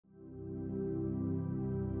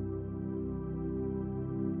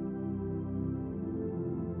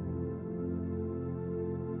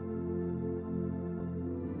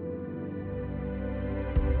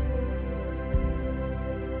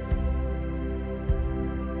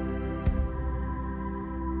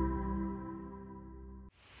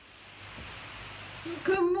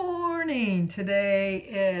Good morning. Today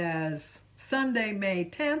is Sunday, May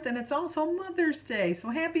 10th, and it's also Mother's Day. So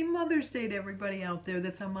happy Mother's Day to everybody out there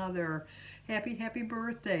that's a mother. Happy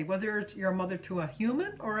birthday. Whether you're a mother to a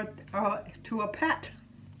human or to a pet.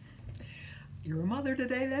 You're a mother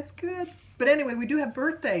today, that's good. But anyway, we do have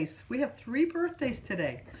birthdays. We have 3 birthdays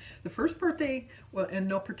today. The first birthday, well, in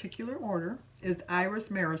no particular order, is Iris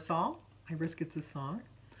Marisol. Iris gets a song.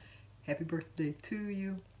 Happy birthday to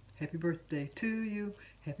you. Happy birthday to you.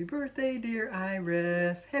 Happy birthday, dear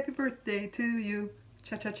Iris. Happy birthday to you.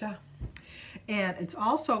 Cha-cha-cha. And it's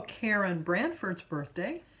also Karen Branford's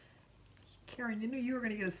birthday. Karen, you knew you were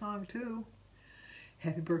going to get a song too.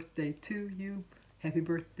 Happy birthday to you. Happy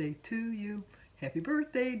birthday to you. Happy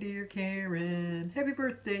birthday, dear Karen. Happy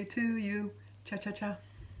birthday to you. Cha-cha-cha.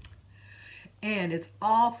 And it's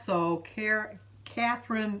also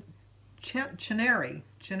Catherine Chenery.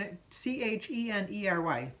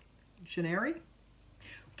 C-H-E-N-E-R-Y. Chenery?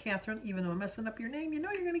 Catherine, even though I'm messing up your name, you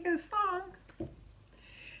know you're going to get a song.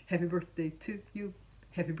 Happy birthday to you.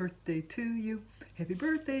 Happy birthday to you. Happy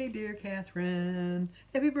birthday, dear Catherine.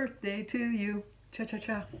 Happy birthday to you.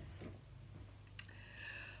 Cha-cha-cha.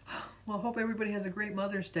 Well, I hope everybody has a great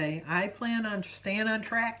Mother's Day. I plan on staying on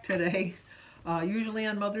track today. Usually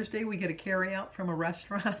on Mother's Day, we get a carry-out from a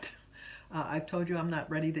restaurant. I've told you I'm not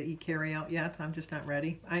ready to eat carry-out yet. I'm just not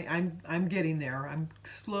ready. I'm getting there. I'm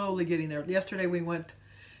slowly getting there. Yesterday we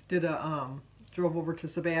drove over to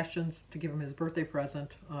Sebastian's to give him his birthday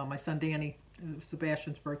present. My son Danny, it was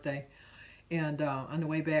Sebastian's birthday. And on the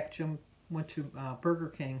way back, Jim went to Burger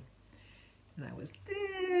King. And I was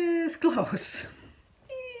this close.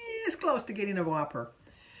 This close to getting a Whopper.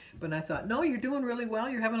 But I thought, no, you're doing really well.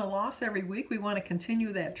 You're having a loss every week. We want to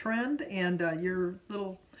continue that trend. And you're a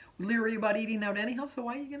little leery about eating out anyhow, so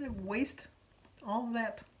why are you going to waste all of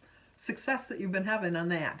that success that you've been having on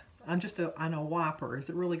that, on a Whopper? Is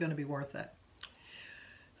it really going to be worth it?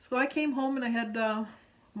 So I came home and I had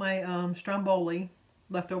my stromboli,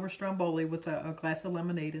 leftover stromboli with a glass of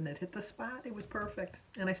lemonade, and it hit the spot. It was perfect,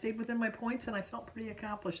 and I stayed within my points, and I felt pretty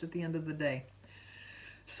accomplished at the end of the day.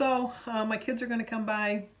 So my kids are going to come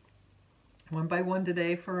by one by one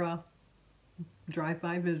today for a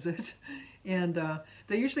drive-by visit. And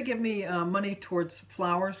they usually give me money towards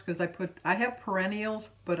flowers because I have perennials,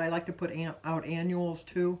 but I like to put out annuals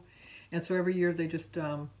too. And so every year they just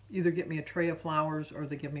either get me a tray of flowers or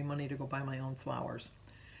they give me money to go buy my own flowers.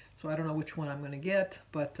 So I don't know which one I'm going to get,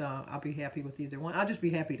 but I'll be happy with either one. I'll just be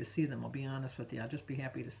happy to see them, I'll be honest with you. I'll just be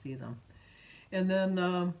happy to see them. And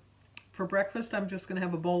then for breakfast, I'm just going to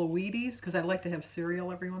have a bowl of Wheaties because I like to have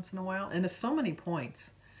cereal every once in a while. And it's so many points.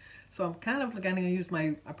 So I'm kind of going to use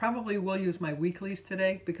I probably will use my weeklies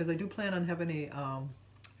today because I do plan on having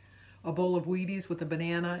a bowl of Wheaties with a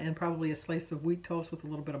banana and probably a slice of wheat toast with a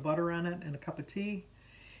little bit of butter on it and a cup of tea.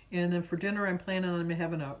 And then for dinner, I'm planning on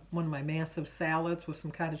having one of my massive salads with some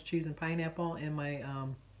cottage cheese and pineapple and my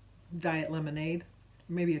diet lemonade.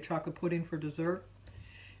 Maybe a chocolate pudding for dessert.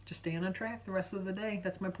 Just staying on track the rest of the day.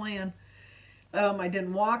 That's my plan. I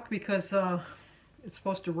didn't walk because it's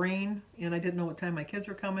supposed to rain, and I didn't know what time my kids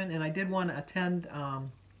were coming, and I did want to attend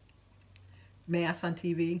Mass on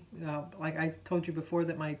TV. Like I told you before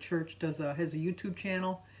that my church has a YouTube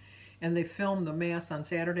channel, and they film the Mass on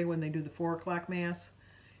Saturday when they do the 4 o'clock Mass,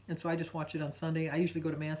 and so I just watch it on Sunday. I usually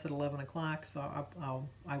go to Mass at 11 o'clock, so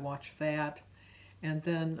I watch that, and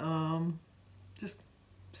then just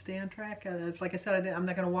stay on track. Like I said, I'm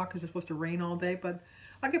not going to walk because it's supposed to rain all day, but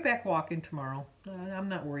I'll get back walking tomorrow. I'm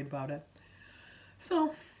not worried about it.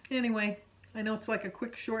 So, anyway, I know it's like a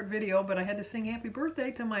quick, short video, but I had to sing happy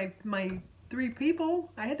birthday to my 3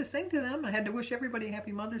 people. I had to sing to them. I had to wish everybody a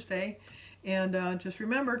happy Mother's Day. And just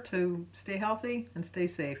remember to stay healthy and stay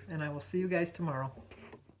safe. And I will see you guys tomorrow.